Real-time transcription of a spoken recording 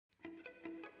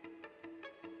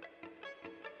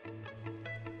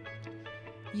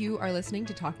You are listening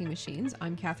to Talking Machines.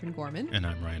 I'm Catherine Gorman. And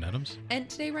I'm Ryan Adams. And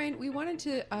today, Ryan, we wanted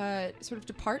to sort of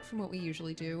depart from what we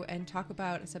usually do and talk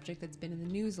about a subject that's been in the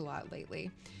news a lot lately.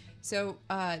 So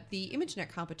the ImageNet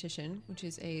competition, which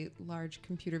is a large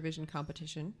computer vision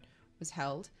competition, was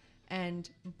held. And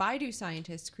Baidu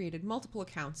scientists created multiple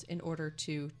accounts in order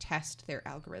to test their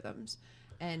algorithms.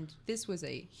 And this was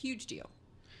a huge deal.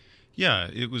 Yeah,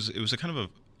 it was a kind of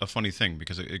a funny thing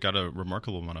because it got a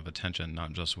remarkable amount of attention,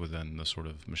 not just within the sort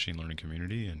of machine learning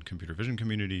community and computer vision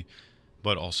community,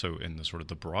 but also in the sort of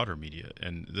the broader media.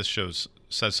 And this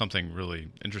says something really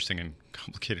interesting and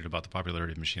complicated about the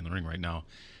popularity of machine learning right now,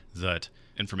 that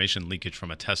information leakage from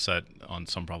a test set on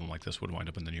some problem like this would wind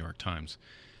up in the New York Times.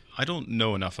 I don't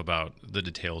know enough about the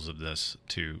details of this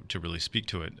to really speak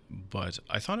to it, but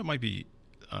I thought it might be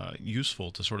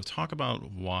useful to sort of talk about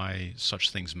why such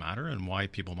things matter and why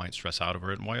people might stress out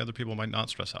over it and why other people might not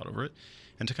stress out over it,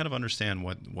 and to kind of understand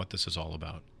what this is all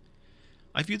about.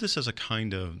 I view this as a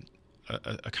kind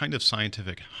of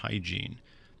scientific hygiene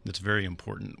that's very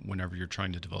important whenever you're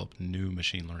trying to develop new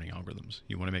machine learning algorithms.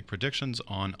 You want to make predictions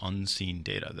on unseen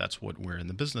data. That's what we're in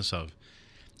the business of.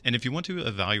 And if you want to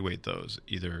evaluate those,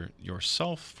 either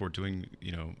yourself for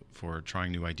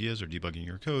trying new ideas or debugging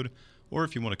your code, or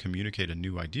if you want to communicate a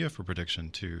new idea for prediction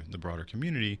to the broader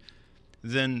community,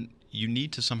 then you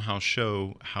need to somehow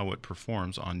show how it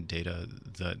performs on data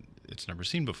that it's never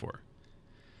seen before.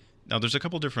 Now, there's a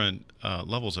couple different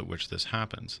levels at which this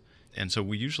happens. And so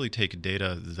we usually take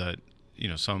data that,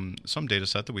 some data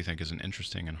set that we think is an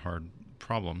interesting and hard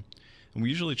problem, and we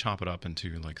usually chop it up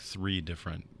into like 3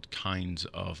 different kinds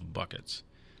of buckets.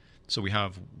 So we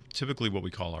have typically what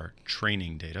we call our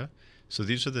training data. So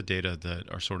these are the data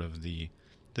that are sort of the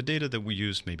data that we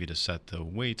use maybe to set the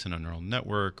weights in a neural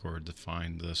network or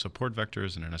define the support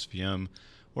vectors in an SVM,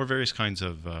 or various kinds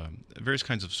of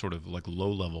sort of like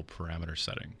low-level parameter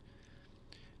setting.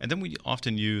 And then we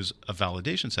often use a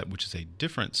validation set, which is a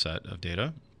different set of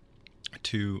data.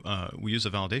 We use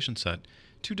a validation set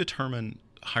to determine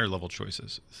higher-level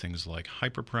choices, things like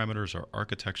hyperparameters or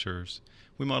architectures.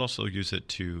 We might also use it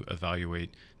to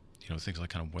evaluate things like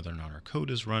kind of whether or not our code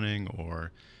is running,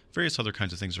 or various other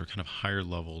kinds of things that are kind of higher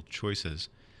level choices.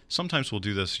 Sometimes we'll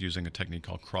do this using a technique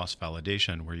called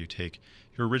cross-validation, where you take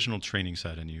your original training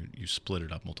set and you split it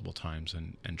up multiple times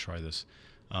and try this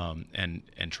and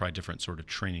try different sort of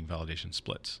training validation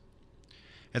splits.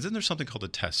 And then there's something called a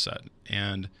test set.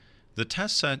 And the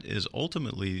test set is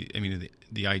ultimately,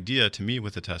 the idea to me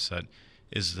with the test set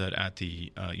is that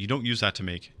you don't use that to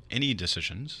make any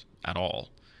decisions at all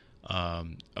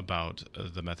about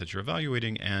the methods you're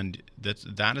evaluating, and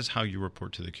that is how you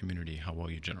report to the community how well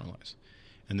you generalize,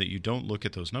 and that you don't look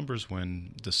at those numbers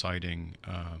when deciding,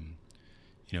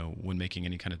 when making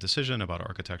any kind of decision about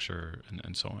architecture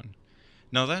and so on.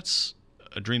 Now, that's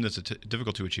a dream that's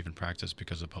difficult to achieve in practice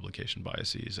because of publication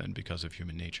biases and because of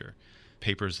human nature.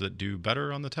 Papers that do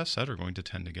better on the test set are going to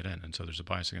tend to get in, and so there's a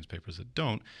bias against papers that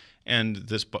don't. And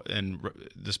this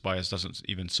bias doesn't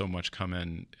even so much come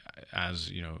in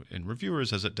as in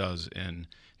reviewers as it does in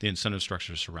the incentive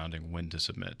structures surrounding when to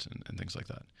submit and things like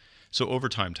that. So over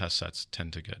time, test sets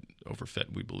tend to get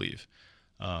overfit, we believe,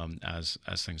 as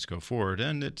things go forward.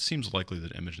 And it seems likely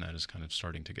that ImageNet is kind of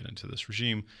starting to get into this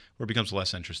regime where it becomes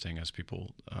less interesting as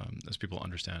people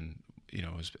understand,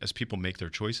 as people make their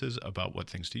choices about what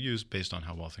things to use based on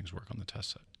how well things work on the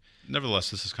test set. Nevertheless,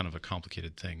 this is kind of a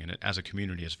complicated thing, and as a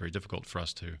community, it's very difficult for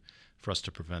us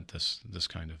to prevent this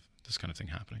kind of thing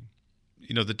happening.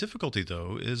 The difficulty,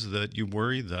 though, is that you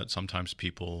worry that sometimes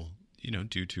people,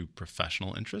 due to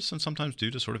professional interests and sometimes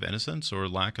due to sort of innocence or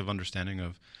lack of understanding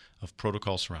of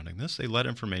protocol surrounding this, they let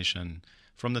information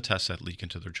from the test set leak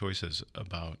into their choices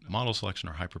about model selection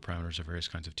or hyperparameters or various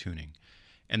kinds of tuning.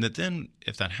 And that then,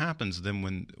 if that happens, then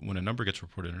when a number gets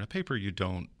reported in a paper, you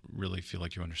don't really feel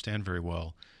like you understand very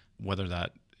well whether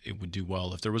that it would do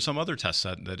well if there was some other test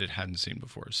set that it hadn't seen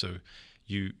before. So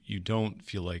you don't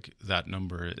feel like that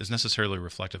number is necessarily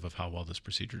reflective of how well this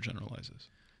procedure generalizes.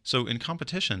 So in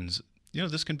competitions,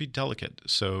 this can be delicate.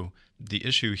 So the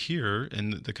issue here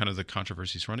and the kind of the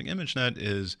controversy surrounding ImageNet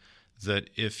is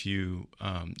that if you're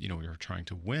trying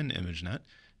to win ImageNet,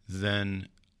 then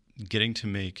getting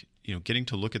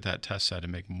to look at that test set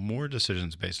and make more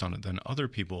decisions based on it than other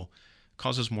people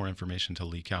causes more information to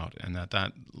leak out, and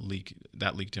that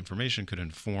leaked information could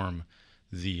inform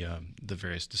the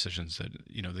various decisions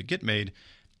that get made.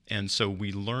 And so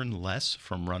we learn less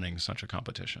from running such a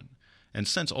competition. And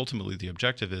since ultimately the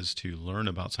objective is to learn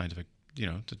about scientific,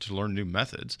 to learn new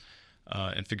methods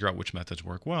and figure out which methods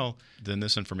work well, then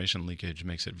this information leakage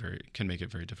can make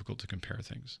it very difficult to compare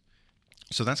things.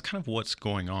 So that's kind of what's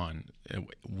going on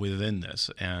within this.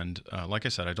 And like I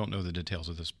said, I don't know the details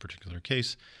of this particular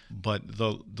case, but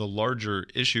the larger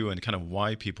issue and kind of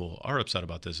why people are upset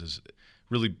about this is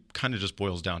really kind of just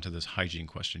boils down to this hygiene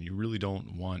question. You really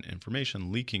don't want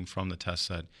information leaking from the test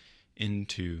set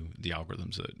into the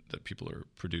algorithms that people are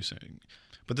producing.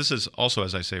 But this is also,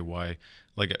 as I say, why,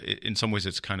 like, in some ways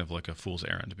it's kind of like a fool's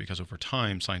errand, because over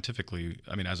time, scientifically,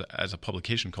 I mean, as a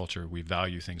publication culture, we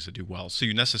value things that do well. So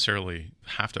you necessarily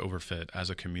have to overfit as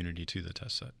a community to the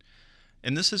test set.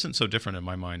 And this isn't so different in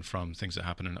my mind from things that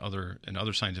happen in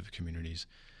other scientific communities,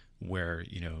 where,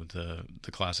 you know,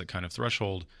 the classic kind of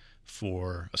threshold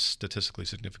for a statistically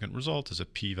significant result is a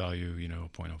p-value, you know,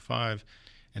 0.05.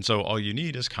 And so all you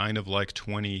need is kind of like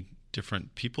 20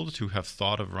 different people to have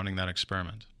thought of running that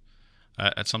experiment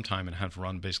at some time and have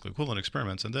run basically equivalent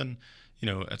experiments. And then, you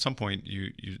know, at some point,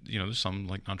 you know, there's some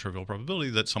like non-trivial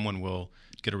probability that someone will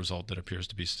get a result that appears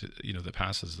to be, you know, that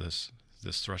passes this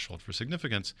threshold for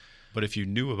significance. But if you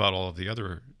knew about all of the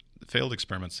other failed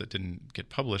experiments that didn't get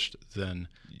published, then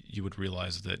you would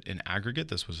realize that in aggregate,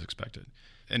 this was expected.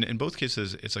 And in both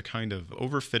cases, it's a kind of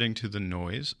overfitting to the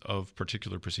noise of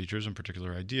particular procedures and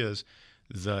particular ideas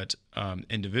that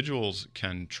individuals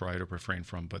can try to refrain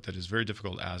from, but that is very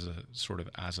difficult as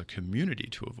a community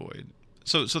to avoid.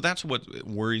 So that's what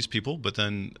worries people. But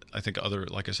then I think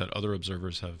other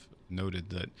observers have noted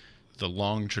that the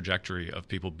long trajectory of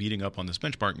people beating up on this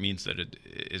benchmark means that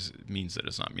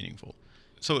it's not meaningful.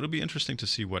 So it'll be interesting to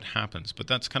see what happens, but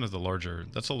that's kind of the larger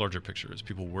picture. Is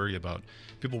people worry about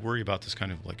this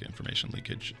kind of like information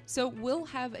leakage. So we'll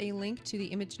have a link to the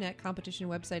ImageNet competition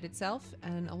website itself,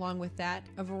 and along with that,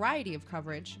 a variety of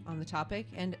coverage on the topic.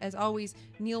 And as always,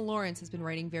 Neil Lawrence has been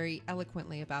writing very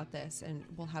eloquently about this, and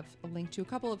we'll have a link to a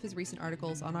couple of his recent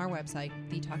articles on our website,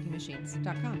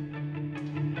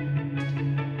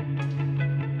 thetalkingmachines.com.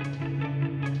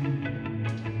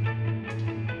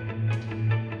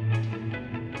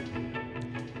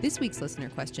 This week's listener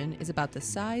question is about the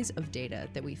size of data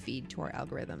that we feed to our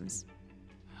algorithms.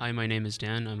 Hi, my name is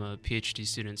Dan. I'm a PhD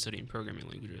student studying programming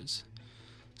languages.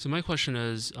 So my question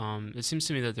is, it seems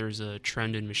to me that there's a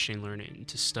trend in machine learning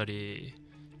to study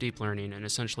deep learning and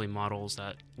essentially models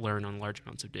that learn on large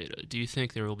amounts of data. Do you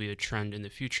think there will be a trend in the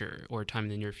future or a time in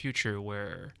the near future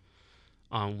where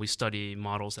we study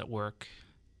models that work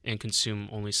and consume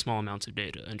only small amounts of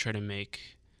data and try to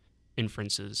make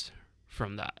inferences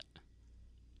from that?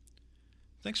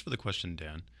 Thanks for the question,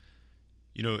 Dan.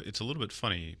 You know, it's a little bit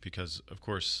funny because, of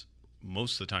course,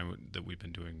 most of the time that we've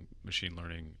been doing machine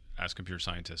learning as computer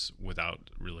scientists without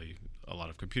really a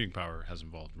lot of computing power has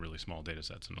involved really small data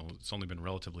sets. And it's only been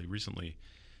relatively recently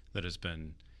that it's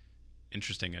been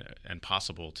interesting and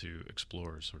possible to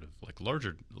explore sort of like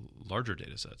larger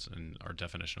data sets. And our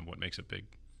definition of what makes a big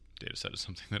data set is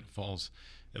something that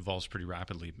evolves pretty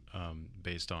rapidly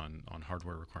based on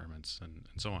hardware requirements and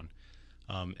so on.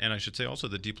 And I should say also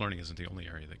that deep learning isn't the only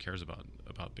area that cares about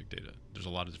big data. There's a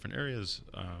lot of different areas,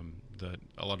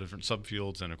 a lot of different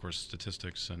subfields, and of course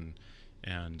statistics, and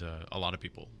a lot of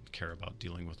people care about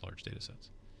dealing with large data sets.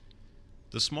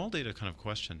 The small data kind of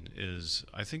question is,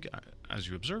 I think, as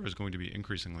you observe, is going to be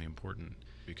increasingly important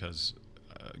because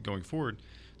going forward,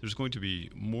 there's going to be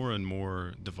more and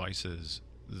more devices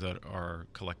that are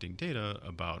collecting data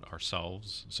about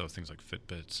ourselves, so things like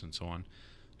Fitbits and so on.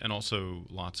 And also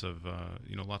lots of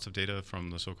data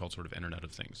from the so-called sort of Internet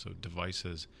of Things, so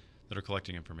devices that are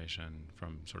collecting information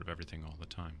from sort of everything all the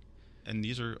time. And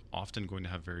these are often going to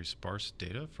have very sparse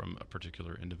data from a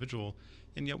particular individual,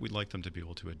 and yet we'd like them to be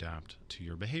able to adapt to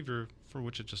your behavior, for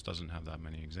which it just doesn't have that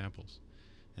many examples,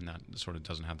 and that sort of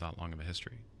doesn't have that long of a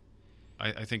history.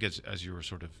 I think as you were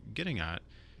sort of getting at,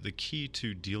 the key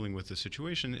to dealing with the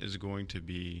situation is going to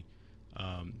be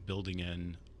building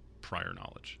in prior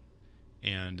knowledge.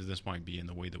 And this might be in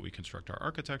the way that we construct our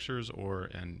architectures,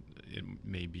 and it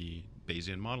may be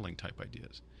Bayesian modeling type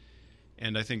ideas.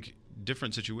 And I think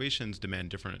different situations demand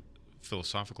different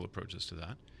philosophical approaches to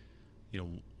that. You know,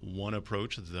 one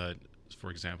approach that, for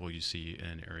example, you see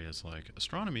in areas like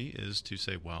astronomy is to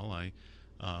say, well, I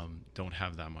don't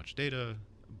have that much data,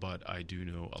 but I do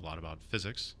know a lot about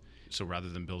physics. So rather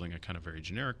than building a kind of very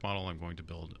generic model, I'm going to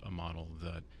build a model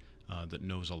that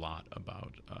knows a lot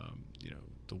about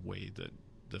the way that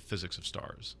the physics of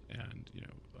stars and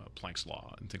Planck's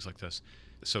law and things like this.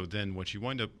 So then what you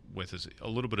wind up with is a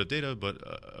little bit of data, but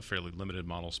a fairly limited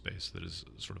model space that is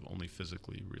sort of only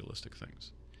physically realistic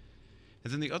things.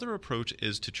 And then the other approach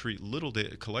is to treat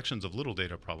collections of little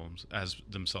data problems as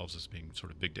themselves as being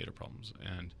sort of big data problems.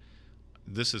 And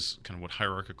this is kind of what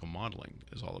hierarchical modeling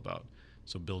is all about.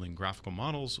 So building graphical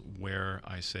models where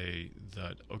I say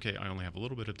that, okay, I only have a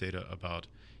little bit of data about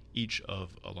each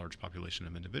of a large population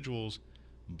of individuals,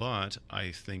 but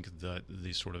I think that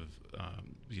the sort of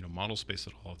model space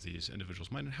that all of these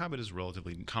individuals might inhabit is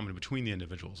relatively common between the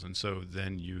individuals. And so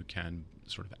then you can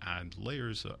sort of add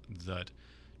layers that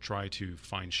try to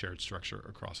find shared structure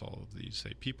across all of these,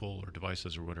 say, people or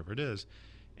devices or whatever it is.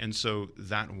 And so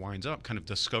that winds up kind of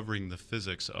discovering the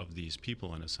physics of these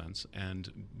people in a sense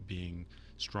and being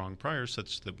strong priors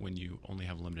such that when you only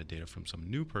have limited data from some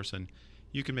new person,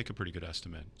 you can make a pretty good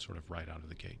estimate sort of right out of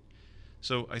the gate.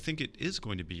 So I think it is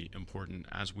going to be important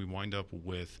as we wind up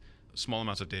with small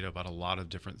amounts of data about a lot of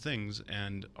different things,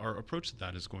 and our approach to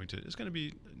that is going to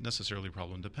be necessarily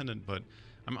problem dependent, but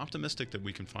I'm optimistic that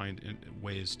we can find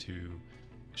ways to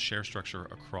share structure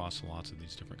across lots of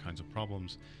these different kinds of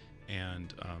problems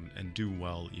and do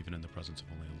well even in the presence of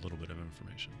only a little bit of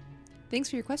information. Thanks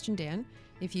for your question, Dan.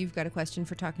 If you've got a question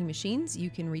for Talking Machines, you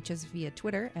can reach us via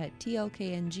Twitter at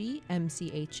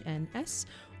TLKNGMCHNS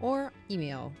or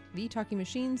email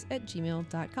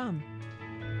thetalkingmachines@gmail.com.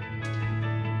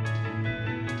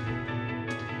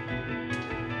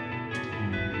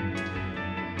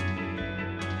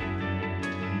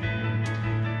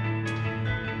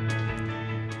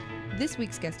 This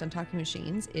week's guest on Talking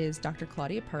Machines is Dr.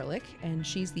 Claudia Perlich, and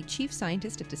she's the chief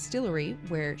scientist at Distillery,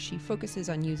 where she focuses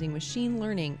on using machine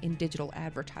learning in digital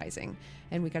advertising.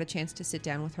 And we got a chance to sit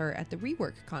down with her at the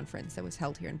Rework conference that was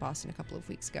held here in Boston a couple of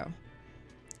weeks ago.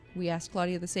 We asked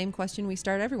Claudia the same question we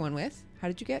start everyone with. How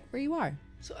did you get where you are?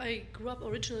 So I grew up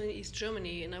originally in East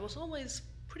Germany, and I was always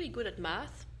pretty good at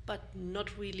math, but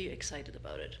not really excited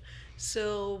about it.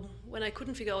 So when I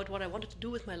couldn't figure out what I wanted to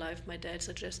do with my life, my dad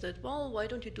suggested, well, why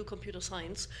don't you do computer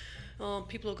science?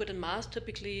 People who are good in math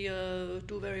typically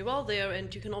do very well there,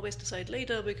 and you can always decide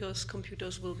later because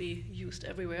computers will be used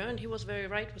everywhere. And he was very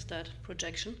right with that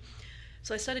projection.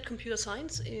 So I studied computer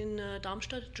science in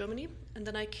Darmstadt, Germany, and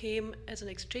then I came as an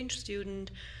exchange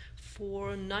student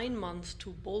for 9 months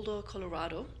to Boulder,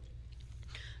 Colorado.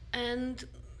 And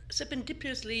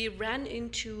serendipitously ran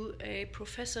into a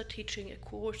professor teaching a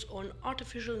course on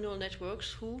artificial neural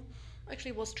networks who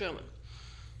actually was German.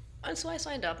 And so I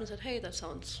signed up and said, hey, that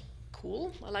sounds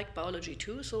cool. I like biology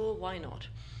too, so why not?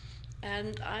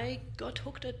 And I got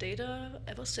hooked at data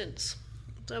ever since.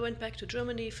 So I went back to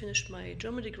Germany, finished my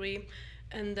German degree,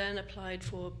 and then applied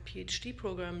for PhD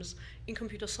programs in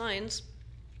computer science.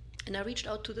 And I reached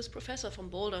out to this professor from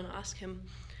Boulder and asked him,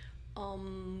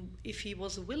 if he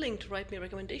was willing to write me a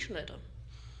recommendation letter.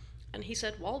 And he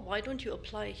said, well, why don't you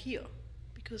apply here?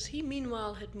 Because he,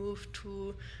 meanwhile, had moved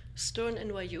to Stern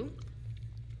NYU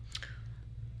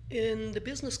in the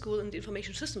business school in the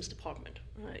information systems department.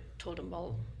 And I told him,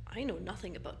 well, I know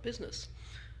nothing about business.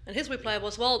 And his reply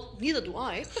was, well, neither do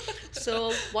I.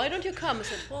 So why don't you come? I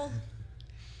said, well,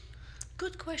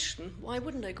 good question. Why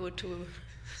wouldn't I go to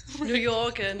New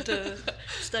York and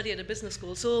study at a business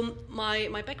school? So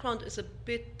my background is a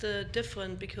bit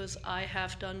different because I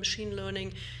have done machine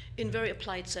learning in very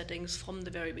applied settings from the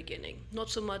very beginning. Not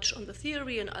so much on the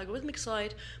theory and algorithmic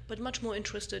side, but much more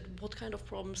interested what kind of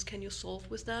problems can you solve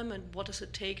with them and what does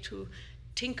it take to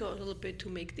tinker a little bit to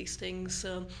make these things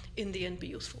in the end be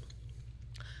useful.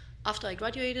 After I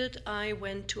graduated, I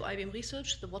went to IBM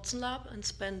Research, the Watson Lab, and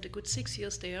spent a good 6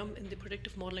 years there in the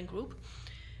predictive modeling group.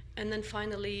 And then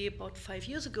finally, about 5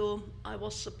 years ago, I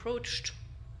was approached,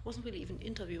 wasn't really even an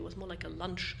interview, it was more like a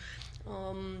lunch,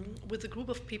 with a group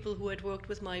of people who had worked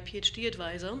with my PhD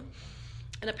advisor.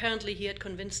 And apparently he had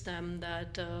convinced them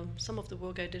that some of the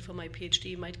work I did for my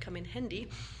PhD might come in handy.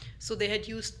 So they had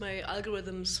used my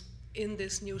algorithms in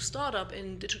this new startup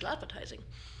in digital advertising,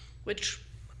 which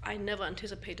I never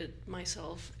anticipated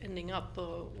myself ending up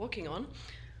working on.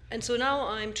 And so now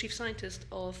I'm chief scientist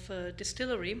of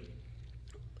Distillery,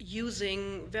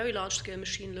 using very large-scale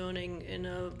machine learning in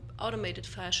an automated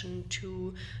fashion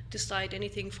to decide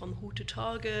anything from who to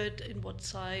target, in what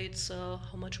sites,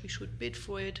 how much we should bid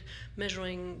for it,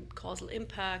 measuring causal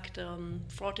impact,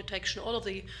 fraud detection, all of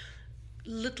the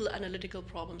little analytical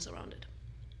problems around it.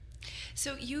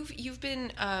 So you've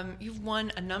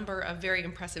won a number of very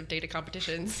impressive data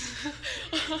competitions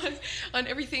on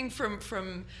everything from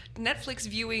Netflix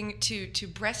viewing to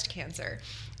breast cancer.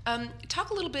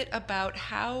 Talk a little bit about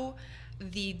how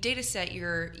the data set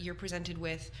you're presented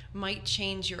with might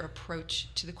change your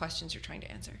approach to the questions you're trying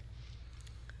to answer.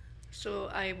 So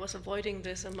I was avoiding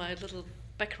this in my little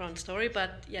background story,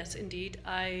 but yes, indeed,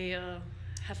 I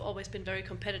have always been very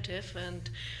competitive, and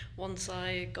once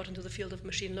I got into the field of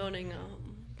machine learning,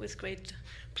 with great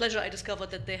pleasure I discovered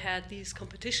that they had these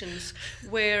competitions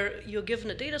where you're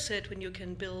given a data set when you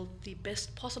can build the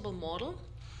best possible model,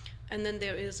 And then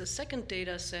there is a second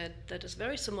data set that is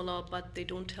very similar, but they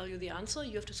don't tell you the answer.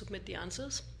 You have to submit the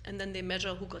answers, and then they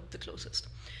measure who got the closest.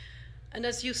 And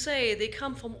as you say, they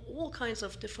come from all kinds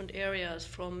of different areas,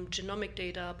 from genomic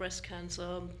data, breast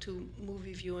cancer, to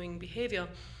movie viewing behavior.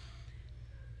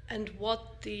 And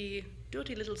what the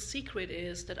dirty little secret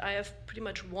is that I have pretty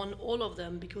much won all of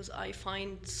them because I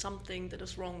find something that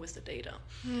is wrong with the data.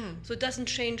 So it doesn't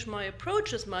change my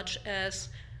approach as much as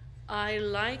I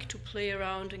like to play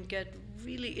around and get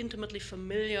really intimately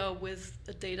familiar with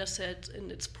a data set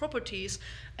and its properties,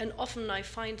 and often I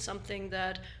find something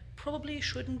that probably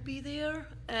shouldn't be there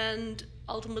and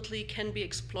ultimately can be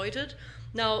exploited.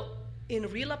 Now, in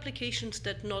real applications,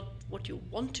 that's not what you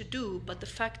want to do, but the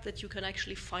fact that you can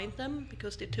actually find them,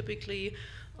 because they typically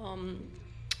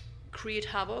create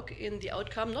havoc in the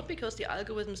outcome, not because the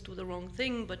algorithms do the wrong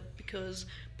thing, but because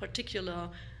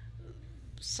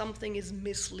something is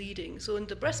misleading. So in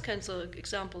the breast cancer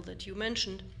example that you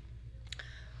mentioned,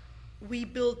 we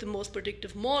built the most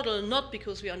predictive model, not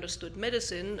because we understood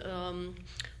medicine,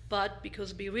 but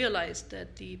because we realized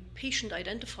that the patient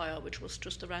identifier, which was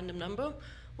just a random number,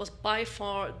 was by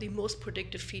far the most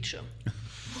predictive feature.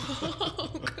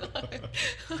 Oh, God.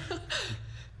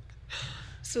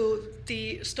 So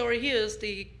the story here is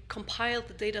they compiled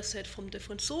the data set from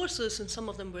different sources, and some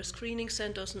of them were screening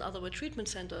centers and other were treatment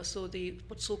centers. So the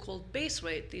what's so-called base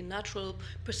rate, the natural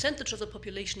percentage of the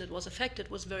population that was affected,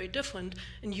 was very different,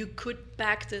 and you could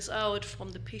back this out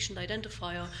from the patient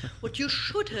identifier. What you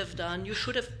should have done, you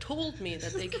should have told me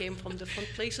that they came from different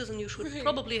places, and you should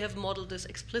probably have modeled this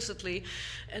explicitly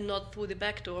and not through the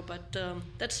back door. But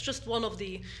that's just one of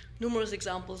the numerous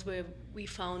examples where we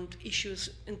found issues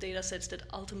in data sets that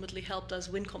ultimately helped us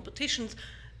win competitions.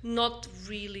 Not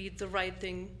really the right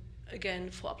thing,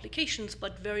 again, for applications,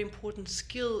 but very important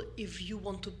skill if you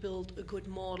want to build a good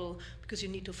model, because you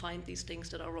need to find these things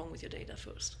that are wrong with your data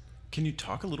first. Can you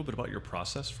talk a little bit about your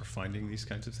process for finding these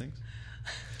kinds of things?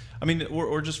 I mean,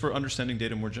 or just for understanding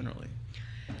data more generally.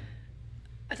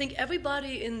 I think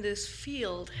everybody in this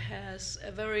field has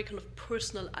a very kind of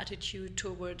personal attitude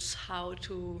towards how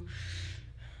to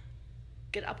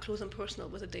get up close and personal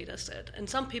with a data set. And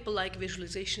some people like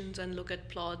visualizations and look at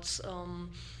plots.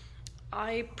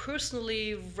 I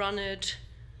personally run it,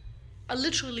 I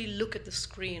literally look at the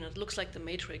screen. It looks like the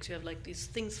Matrix. You have like these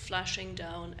things flashing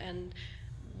down. And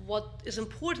what is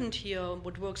important here,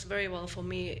 what works very well for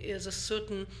me, is a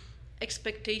certain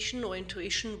expectation or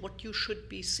intuition what you should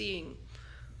be seeing.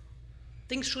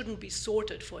 Things shouldn't be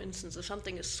sorted, for instance. If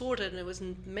something is sorted and it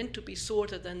wasn't meant to be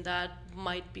sorted, then that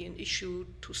might be an issue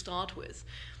to start with.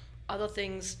 Other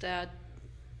things that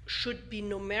should be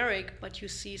numeric, but you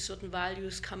see certain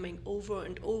values coming over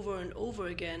and over and over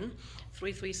again,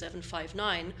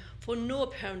 33759, for no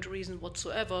apparent reason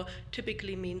whatsoever,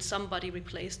 typically means somebody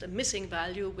replaced a missing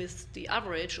value with the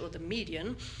average or the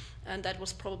median, and that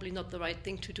was probably not the right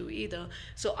thing to do either.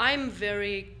 So I'm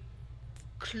very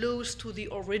close to the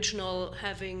original,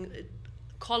 having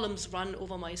columns run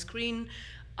over my screen.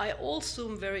 I also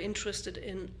am very interested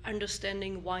in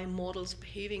understanding why models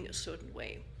behaving a certain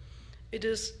way. It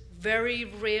is very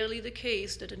rarely the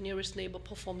case that a nearest neighbor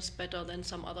performs better than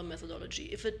some other methodology.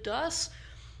 If it does,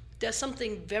 there's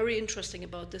something very interesting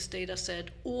about this data set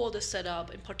or the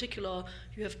setup. In particular,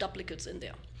 you have duplicates in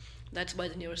there. That's why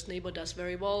the nearest neighbor does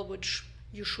very well, which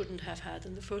you shouldn't have had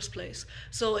in the first place.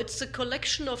 So it's a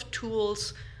collection of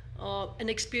tools and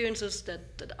experiences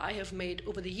that I have made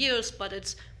over the years, but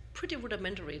it's pretty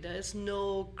rudimentary. There is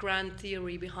no grand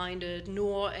theory behind it,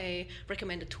 nor a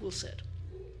recommended tool set.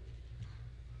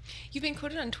 You've been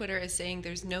quoted on Twitter as saying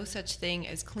there's no such thing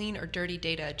as clean or dirty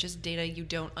data, just data you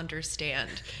don't understand.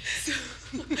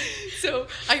 So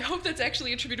I hope that's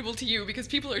actually attributable to you, because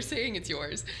people are saying it's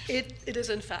yours. It is,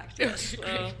 in fact, yes.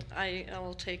 I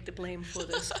will take the blame for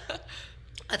this.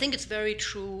 I think it's very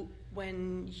true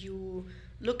when you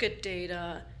look at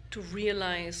data to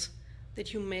realize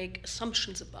that you make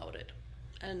assumptions about it.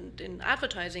 And in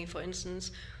advertising, for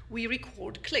instance, we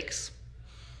record clicks.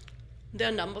 There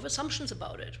are a number of assumptions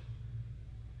about it.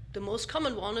 The most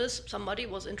common one is somebody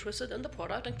was interested in the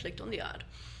product and clicked on the ad.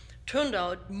 Turned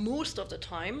out most of the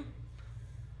time,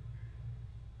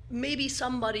 maybe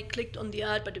somebody clicked on the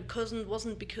ad, but it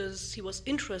wasn't because he was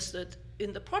interested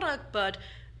in the product, but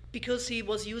because he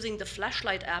was using the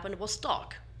flashlight app and it was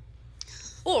dark.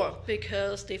 Or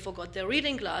because they forgot their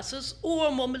reading glasses,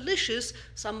 or more malicious,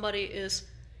 somebody is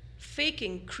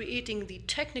faking, creating the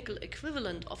technical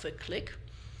equivalent of a click.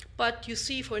 But you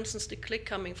see, for instance, the click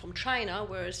coming from China,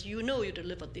 whereas you know you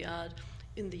delivered the ad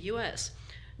in the US.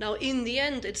 Now, in the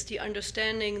end, it's the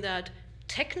understanding that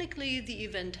technically the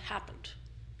event happened.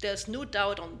 There's no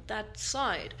doubt on that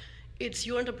side. it's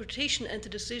your interpretation and the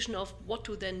decision of what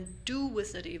to then do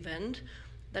with that event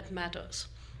that matters.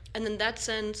 And in that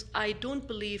sense, I don't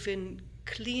believe in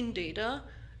clean data.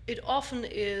 It often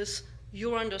is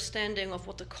your understanding of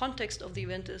what the context of the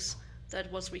event is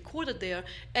that was recorded there.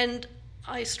 And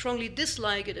I strongly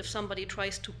dislike it if somebody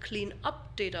tries to clean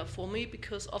up data for me,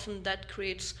 because often that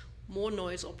creates more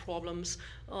noise or problems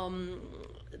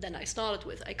than I started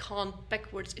with. I can't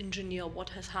backwards engineer what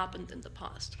has happened in the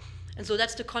past. And so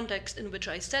that's the context in which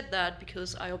I said that,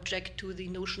 because I object to the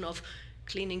notion of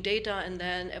cleaning data and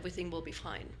then everything will be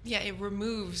fine. Yeah, it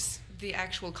removes the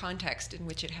actual context in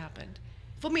which it happened.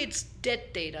 For me, it's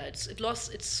dead data. It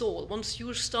lost its soul. Once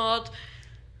you start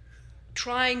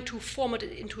trying to format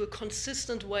it into a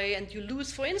consistent way and you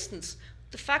lose, for instance,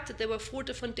 the fact that there were 4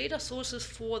 different data sources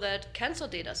for that cancer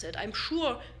data set. I'm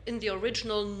sure in the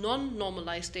original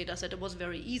non-normalized data set, it was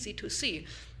very easy to see.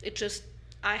 It just,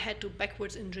 I had to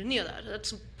backwards engineer that.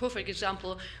 That's a perfect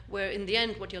example where in the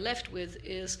end, what you're left with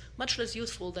is much less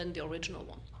useful than the original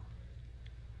one.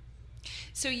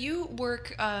 So you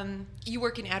work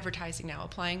in advertising now,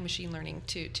 applying machine learning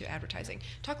to advertising.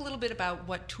 Talk a little bit about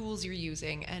what tools you're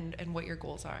using and what your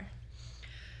goals are.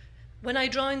 When I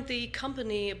joined the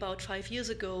company about 5 years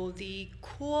ago, the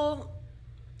core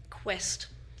quest,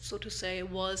 so to say,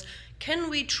 was, can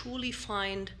we truly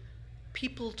find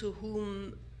people to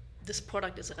whom this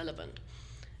product is relevant?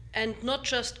 And not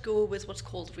just go with what's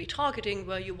called retargeting,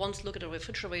 where you once look at a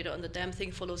refrigerator and the damn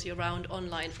thing follows you around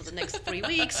online for the next 3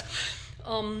 weeks.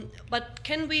 But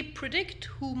can we predict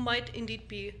who might indeed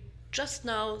be just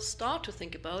now start to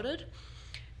think about it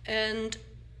and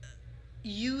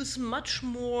use much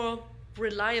more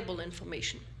reliable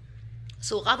information?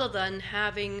 So rather than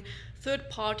having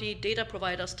third-party data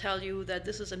providers tell you that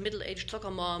this is a middle-aged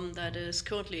soccer mom that is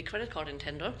currently a credit card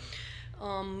intender,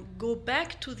 go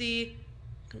back to the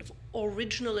kind of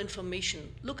original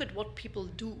information. Look at what people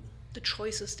do, the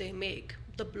choices they make,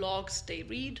 the blogs they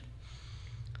read,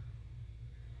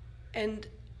 and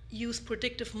use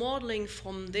predictive modeling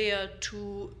from there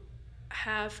to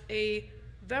have a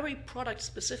very product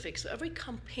specific. So every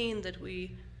campaign that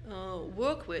we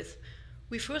work with,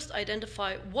 we first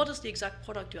identify what is the exact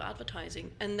product you're advertising,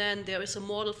 and then there is a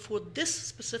model for this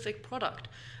specific product.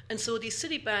 And so the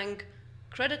Citibank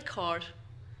credit card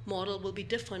model will be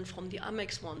different from the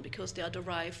Amex one because they are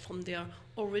derived from their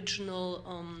original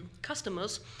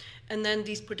customers. And then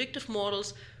these predictive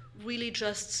models really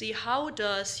just see how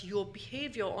does your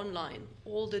behavior online,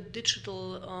 all the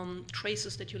digital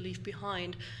traces that you leave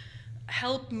behind,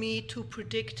 help me to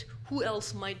predict who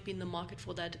else might be in the market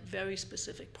for that very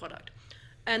specific product.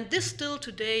 And this still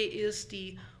today is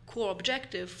the core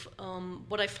objective.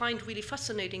 What I find really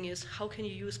fascinating is how can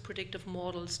you use predictive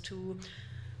models to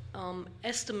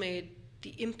estimate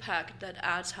the impact that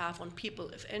ads have on people,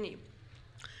 if any.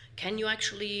 Can you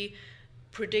actually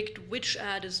predict which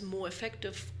ad is more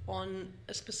effective on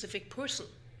a specific person?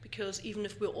 Because even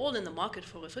if we're all in the market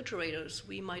for refrigerators,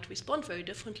 we might respond very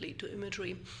differently to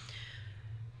imagery.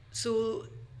 So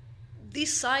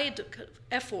these side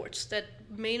efforts that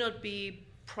may not be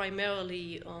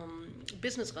primarily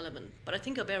business relevant, but I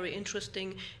think are very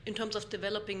interesting in terms of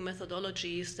developing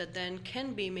methodologies that then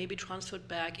can be maybe transferred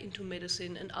back into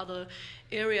medicine and other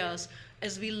areas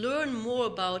as we learn more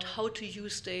about how to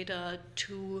use data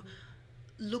to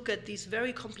look at these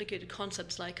very complicated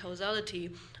concepts like causality.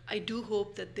 I do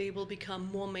hope that they will become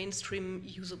more mainstream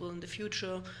usable in the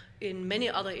future in many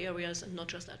other areas and not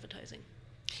just advertising.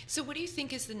 So what do you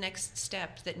think is the next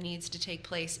step that needs to take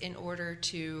place in order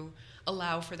to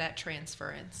allow for that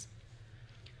transference?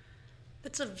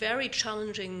 That's a very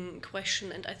challenging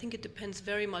question, and I think it depends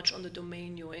very much on the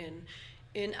domain you're in.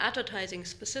 In advertising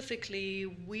specifically,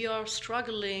 we are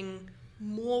struggling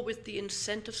more with the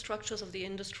incentive structures of the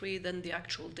industry than the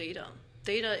actual data.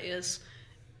 Data is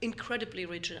incredibly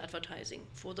rich in advertising,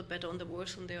 for the better and the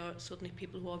worse, and there are certainly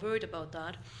people who are worried about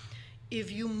that.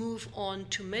 If you move on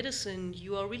to medicine,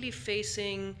 you are really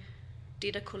facing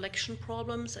data collection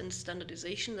problems and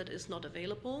standardization that is not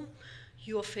available.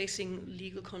 You are facing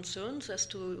legal concerns as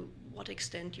to what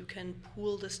extent you can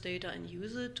pool this data and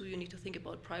use it. Do you need to think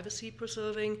about privacy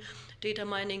preserving, data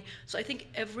mining? So I think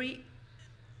every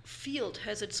field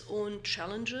has its own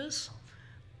challenges.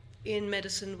 In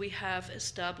medicine, we have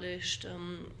established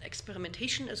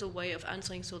experimentation as a way of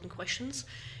answering certain questions.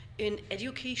 In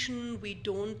education, we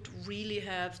don't really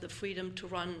have the freedom to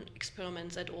run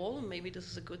experiments at all. Maybe this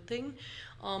is a good thing.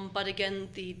 But again,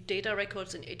 the data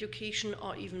records in education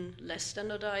are even less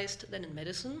standardized than in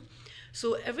medicine.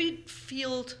 So every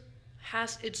field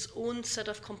has its own set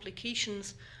of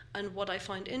complications. And what I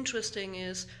find interesting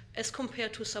is, as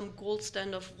compared to some gold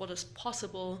standard of what is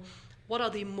possible, what are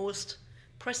the most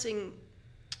pressing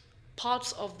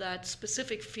parts of that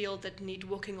specific field that need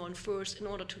working on first in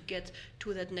order to get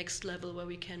to that next level where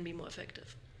we can be more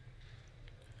effective.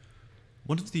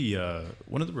 One of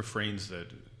the refrains that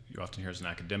you often hear as an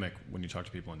academic when you talk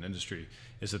to people in industry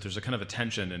is that there's a kind of a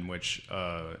tension in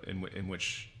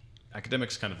which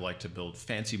academics kind of like to build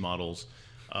fancy models,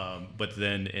 but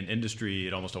then in industry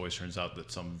it almost always turns out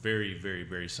that some very, very,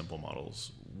 very simple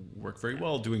models work very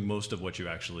well, doing most of what you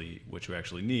actually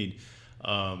need.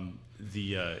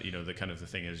 The kind of the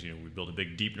thing is, we build a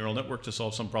big deep neural network to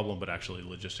solve some problem, but actually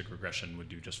logistic regression would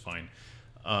do just fine.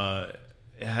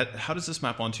 How does this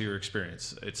map onto your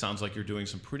experience? It sounds like you're doing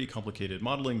some pretty complicated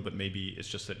modeling, but maybe it's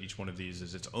just that each one of these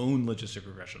is its own logistic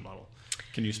regression model.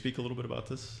 Can you speak a little bit about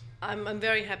this? I'm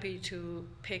very happy to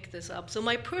pick this up. So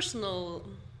my personal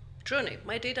journey,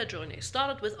 my data journey,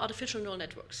 started with artificial neural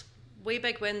networks. Way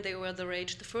back when they were the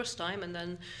rage the first time, and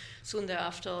then soon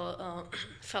thereafter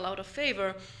fell out of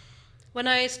favor. When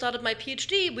I started my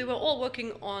PhD, we were all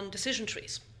working on decision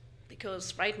trees,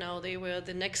 because right now they were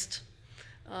the next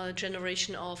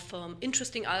generation of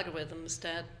interesting algorithms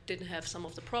that didn't have some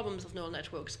of the problems of neural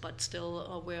networks, but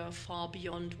still were far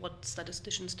beyond what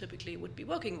statisticians typically would be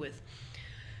working with.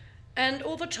 And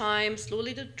over time,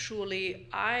 slowly but surely,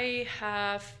 I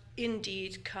have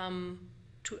indeed come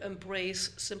to embrace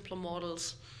simpler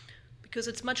models, because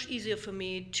it's much easier for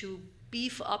me to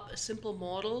beef up a simple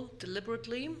model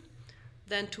deliberately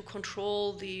than to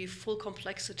control the full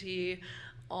complexity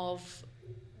of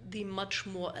the much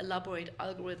more elaborate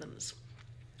algorithms.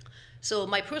 So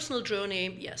my personal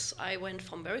journey, yes, I went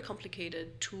from very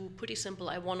complicated to pretty simple.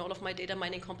 I won all of my data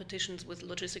mining competitions with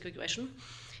logistic regression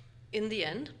in the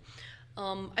end.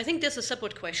 I think there's a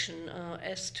separate question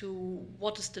as to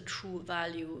what is the true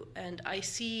value. And I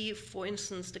see, for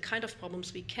instance, the kind of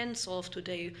problems we can solve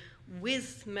today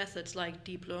with methods like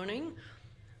deep learning,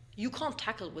 you can't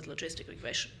tackle with logistic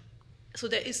regression. So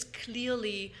there is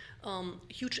clearly a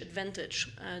huge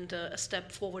advantage and a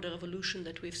step forward, a revolution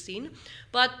that we've seen.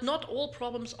 But not all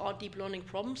problems are deep learning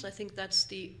problems. I think that's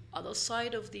the other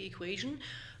side of the equation.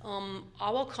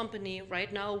 Our company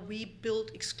right now, we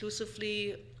build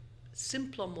exclusively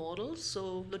simpler models,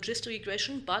 so logistic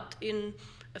regression, but in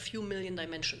a few million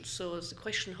dimensions. So it's a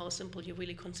question how simple you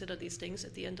really consider these things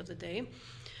at the end of the day.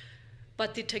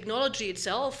 But the technology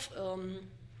itself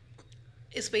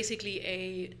is basically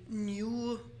a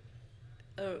new,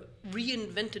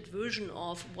 reinvented version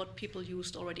of what people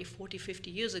used already 40, 50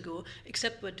 years ago,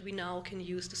 except that we now can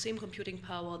use the same computing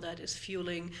power that is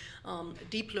fueling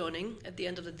deep learning at the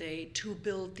end of the day to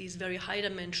build these very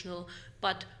high-dimensional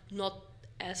but not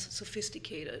as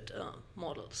sophisticated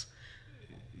models.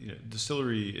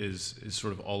 Distillery is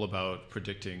sort of all about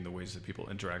predicting the ways that people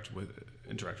interact with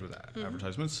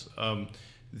advertisements.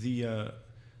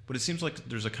 But it seems like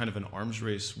there's a kind of an arms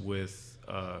race with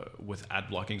ad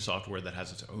blocking software that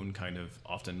has its own kind of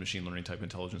often machine learning type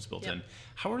intelligence built in.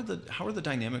 How are the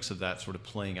dynamics of that sort of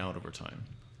playing out over time?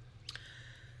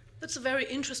 That's a very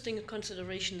interesting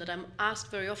consideration that I'm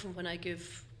asked very often when I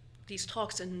give these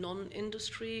talks in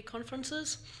non-industry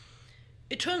conferences.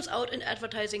 It turns out in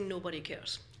advertising, nobody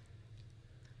cares.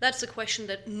 That's the question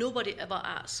that nobody ever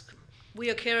asks. We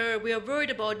are worried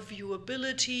about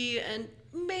viewability, and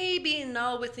maybe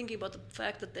now we're thinking about the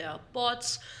fact that there are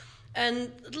bots,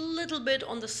 and a little bit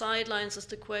on the sidelines is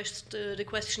the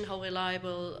question how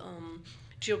reliable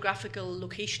geographical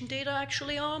location data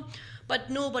actually are. But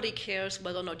nobody cares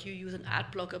whether or not you use an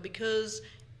ad blocker, because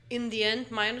in the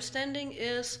end, my understanding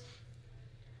is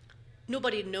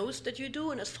nobody knows that you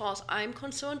do, and as far as I'm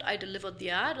concerned, I delivered the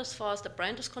ad. As far as the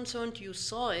brand is concerned, you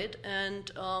saw it, and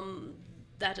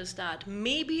that is that.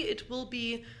 Maybe it will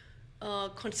be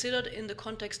considered in the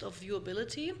context of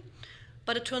viewability,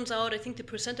 but it turns out I think the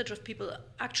percentage of people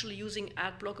actually using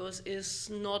ad blockers is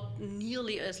not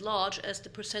nearly as large as the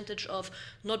percentage of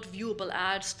not viewable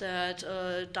ads that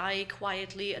die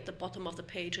quietly at the bottom of the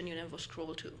page and you never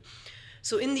scroll to.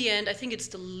 So in the end, I think it's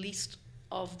the least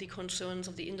of the concerns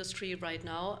of the industry right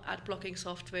now. Ad blocking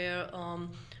software,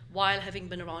 while having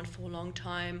been around for a long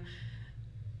time,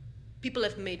 people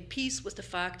have made peace with the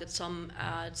fact that some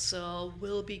ads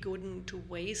will be going to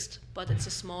waste, but it's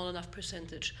a small enough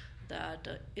percentage that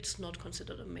it's not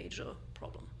considered a major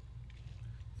problem.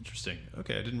 Interesting.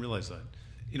 Okay, I didn't realize that.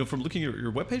 From looking at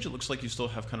your webpage, it looks like you still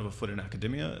have kind of a foot in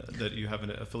academia, that you have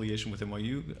an affiliation with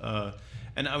NYU.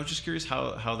 And I was just curious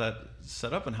how that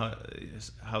set up and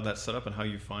how that's set up and how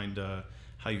you find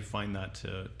that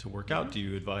to work out. Do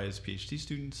you advise PhD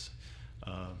students?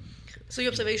 So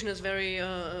your observation is very,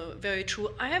 very true.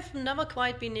 I have never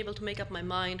quite been able to make up my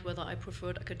mind whether I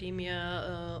preferred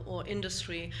academia or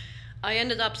industry. I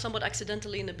ended up somewhat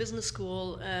accidentally in a business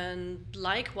school, and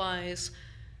likewise,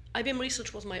 IBM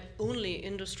Research was my only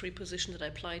industry position that I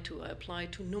applied to. I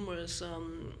applied to numerous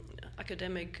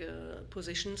academic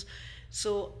positions.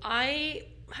 So I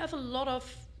have a lot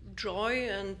of joy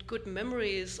and good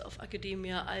memories of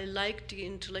academia. I like the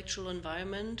intellectual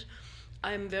environment.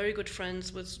 I'm very good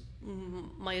friends with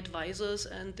my advisors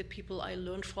and the people I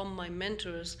learned from, my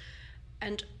mentors.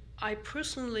 And I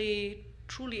personally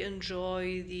truly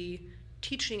enjoy the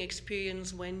teaching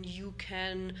experience when you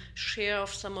can share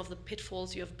some of the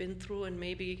pitfalls you have been through and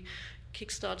maybe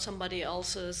kickstart somebody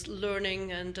else's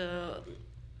learning and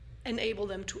enable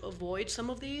them to avoid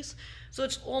some of these. So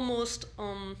it's almost,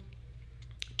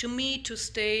 to me, to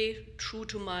stay true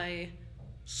to my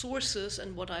sources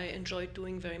and what I enjoyed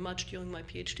doing very much during my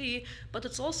PhD, but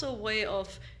it's also a way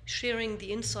of sharing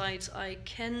the insights I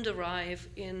can derive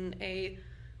in a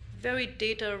very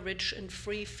data-rich and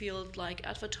free field like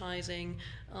advertising,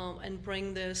 and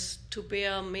bring this to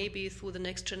bear maybe through the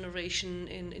next generation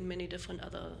in many different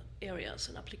other areas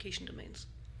and application domains.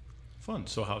 Fun.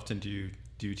 So how often do you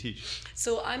teach?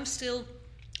 So I'm still,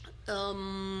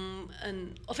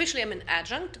 officially I'm an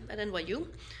adjunct at NYU,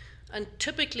 and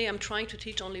typically I'm trying to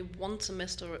teach only one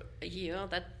semester a year.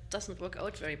 That doesn't work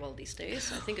out very well these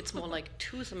days. I think it's more like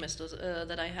 2 semesters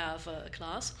that I have a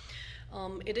class.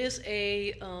 It is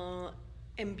a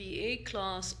MBA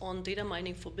class on data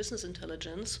mining for business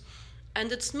intelligence,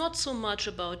 and it's not so much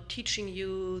about teaching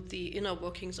you the inner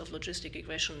workings of logistic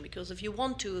regression, because if you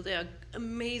want to, there are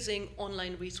amazing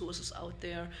online resources out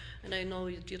there, and I know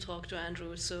you talk to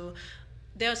Andrew, so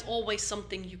there's always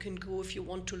something you can go if you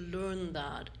want to learn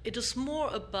that. It is more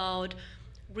about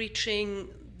reaching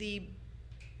the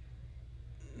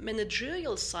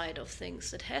managerial side of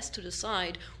things that has to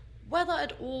decide whether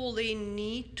at all they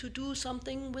need to do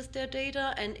something with their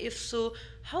data, and if so,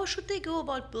 how should they go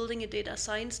about building a data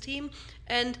science team?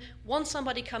 And once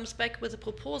somebody comes back with a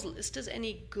proposal, is this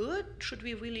any good? Should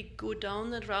we really go down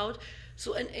that route?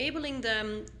 So enabling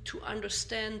them to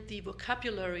understand the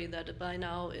vocabulary that by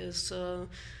now is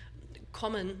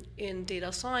common in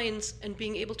data science, and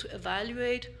being able to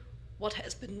evaluate what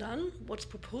has been done, what's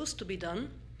proposed to be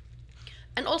done,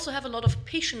 and also have a lot of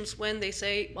patience when they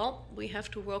say, well, we have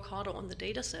to work harder on the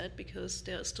data set because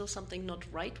there is still something not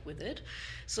right with it.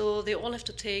 So they all have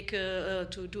to take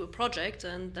to do a project,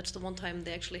 and that's the one time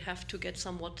they actually have to get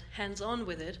somewhat hands-on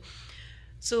with it.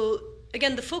 So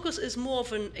again, the focus is more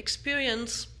of an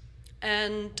experience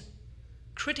and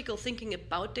critical thinking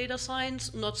about data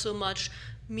science, not so much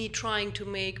me trying to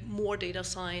make more data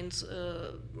science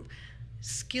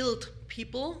skilled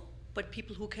people, but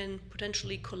people who can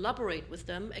potentially collaborate with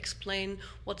them, explain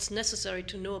what's necessary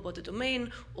to know about the domain,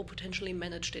 or potentially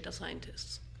manage data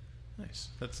scientists. Nice.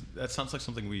 That sounds like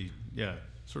something we,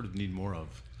 sort of need more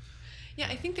of. Yeah,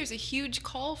 I think there's a huge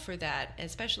call for that,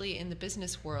 especially in the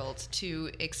business world,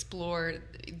 to explore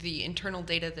the internal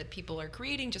data that people are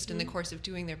creating just in the course of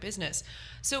doing their business.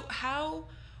 So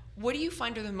what do you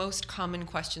find are the most common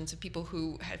questions of people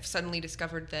who have suddenly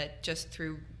discovered that just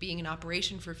through being in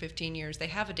operation for 15 years, they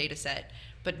have a data set,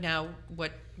 but now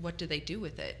what do they do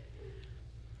with it?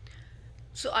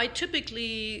 So I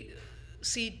typically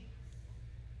see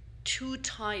 2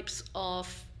 types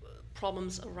of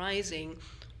problems arising.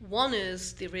 One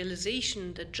is the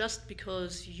realization that just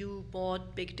because you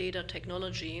bought big data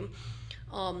technology,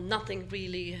 nothing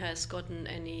really has gotten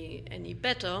any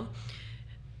better.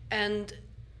 And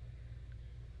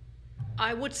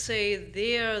I would say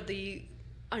there the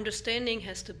understanding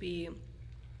has to be,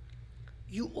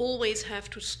 you always have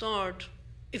to start,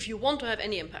 if you want to have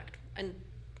any impact, and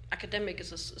academic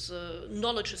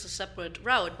knowledge is a separate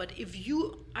route, but if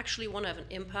you actually want to have an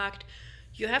impact,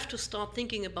 you have to start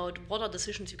thinking about what are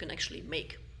decisions you can actually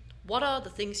make. What are the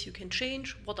things you can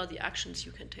change? What are the actions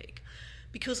you can take?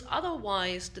 Because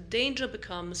otherwise the danger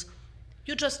becomes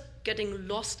you're just getting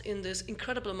lost in this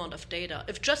incredible amount of data.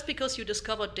 If just because you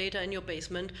discovered data in your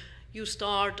basement, you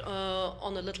start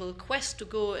on a little quest to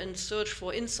go and search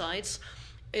for insights,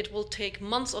 it will take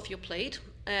months off your plate,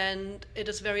 and it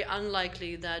is very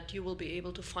unlikely that you will be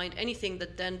able to find anything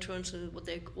that then turns into what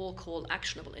they all call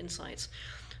actionable insights.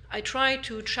 I try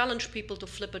to challenge people to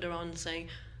flip it around and say,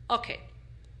 okay,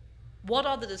 what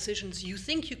are the decisions you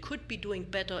think you could be doing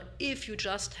better if you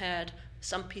just had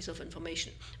some piece of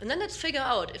information? And then let's figure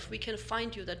out if we can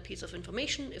find you that piece of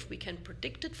information, if we can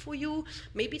predict it for you.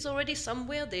 Maybe it's already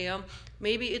somewhere there.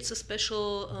 Maybe it's a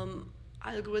special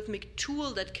algorithmic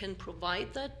tool that can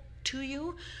provide that to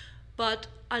you. But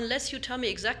unless you tell me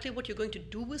exactly what you're going to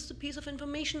do with the piece of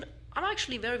information, I'm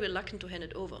actually very reluctant to hand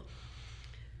it over.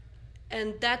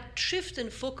 And that shift in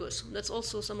focus, that's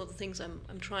also some of the things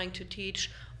I'm trying to teach,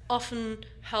 often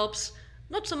helps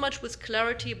not so much with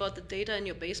clarity about the data in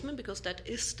your basement, because that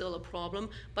is still a problem,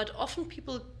 but often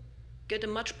people get a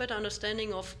much better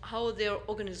understanding of how their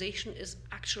organization is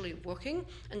actually working,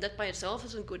 and that by itself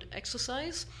is a good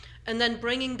exercise. And then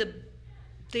bringing the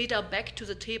data back to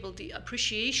the table, the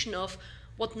appreciation of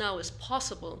what now is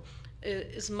possible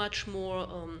is much more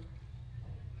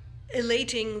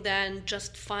elating than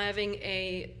just firing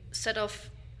a set of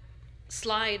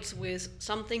slides with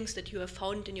some things that you have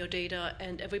found in your data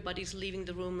and everybody's leaving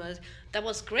the room as, that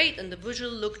was great and the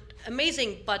visual looked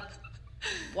amazing, but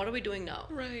what are we doing now?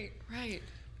 Right, right.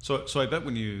 So I bet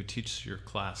when you teach your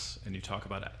class and you talk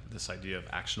about this idea of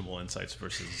actionable insights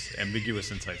versus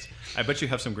ambiguous insights, I bet you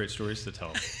have some great stories to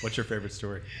tell. What's your favorite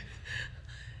story?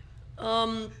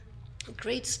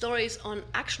 Great stories on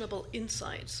actionable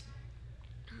insights,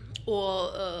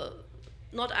 or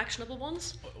not actionable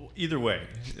ones? Either way.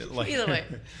 Either way.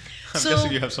 I'm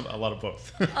guessing you have a lot of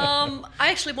both. I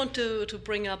actually want to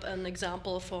bring up an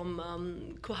example from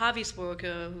Kohavi's work,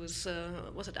 who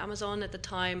was at Amazon at the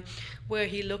time, where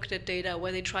he looked at data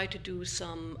where they tried to do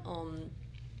some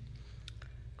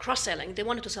cross-selling. They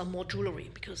wanted to sell more jewelry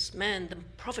because, man, the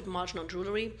profit margin on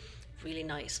jewelry, really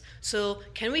nice. So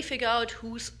can we figure out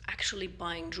who's actually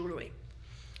buying jewelry?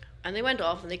 And they went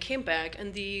off and they came back,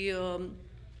 and the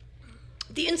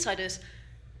insight is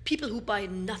people who buy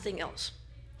nothing else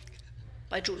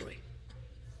buy jewelry.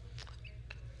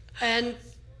 And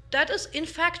that is in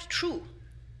fact true.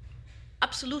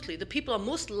 Absolutely. The people are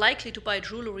most likely to buy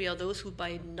jewelry are those who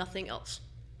buy nothing else.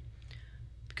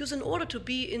 Because in order to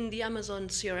be in the Amazon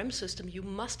CRM system, you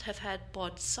must have had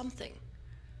bought something.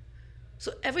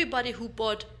 So everybody who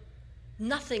bought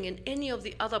nothing in any of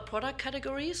the other product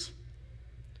categories,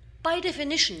 by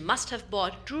definition, must have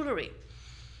bought jewelry.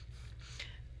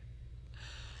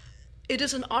 It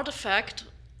is an artifact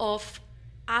of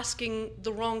asking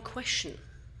the wrong question.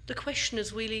 The question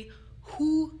is really,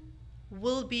 who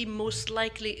will be most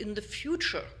likely in the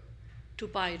future to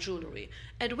buy jewelry?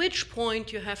 At which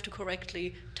point you have to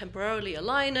correctly temporarily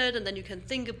align it, and then you can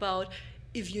think about,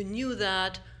 if you knew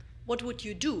that, what would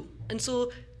you do? And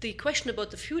so the question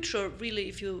about the future, really,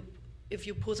 if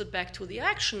you pose it back to the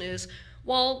action, is,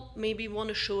 well, maybe want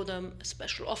to show them a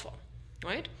special offer,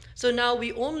 right? So now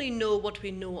we only know what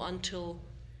we know until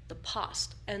the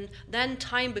past, and then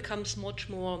time becomes much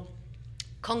more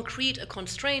concrete, a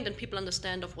constraint, and people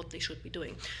understand of what they should be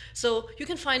doing. So you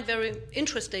can find very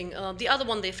interesting, the other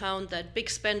one they found that big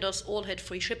spenders all had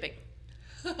free shipping.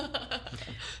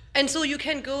 And so you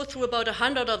can go through about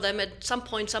 100 of them. At some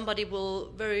point somebody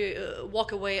will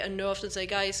walk away unnerved and say,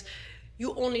 guys,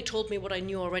 you only told me what I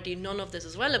knew already. None of this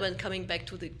is relevant, coming back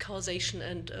to the causation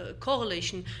and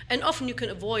correlation. And often you can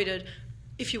avoid it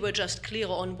if you were just clear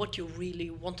on what you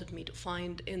really wanted me to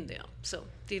find in there. So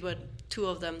these were two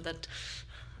of them that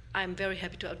I'm very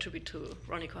happy to attribute to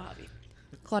Ronnie Kohavi.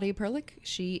 Claudia Perlich,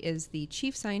 she is the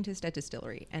chief scientist at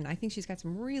Distillery, and I think she's got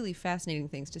some really fascinating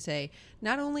things to say,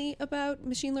 not only about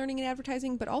machine learning and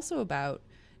advertising, but also about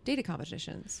data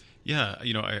competitions. Yeah,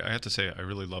 I have to say, I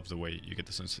really love the way you get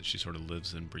the sense that she sort of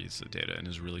lives and breathes the data and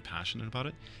is really passionate about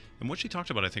it. And what she talked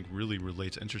about, I think, really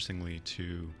relates interestingly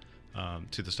to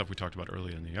the stuff we talked about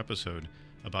earlier in the episode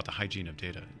about the hygiene of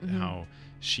data, and how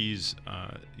she's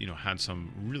had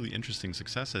some really interesting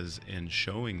successes in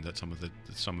showing that some of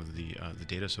the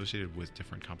data associated with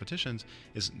different competitions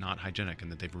is not hygienic,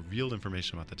 and that they've revealed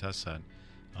information about the test set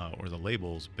or the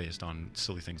labels based on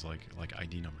silly things like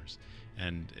ID numbers.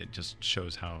 And it just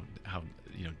shows how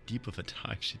deep of a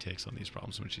dive she takes on these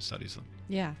problems when she studies them.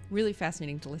 Yeah, really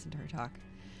fascinating to listen to her talk.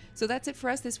 So that's it for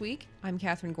us this week. I'm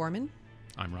Catherine Gorman.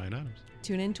 I'm Ryan Adams.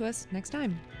 Tune in to us next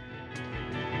time.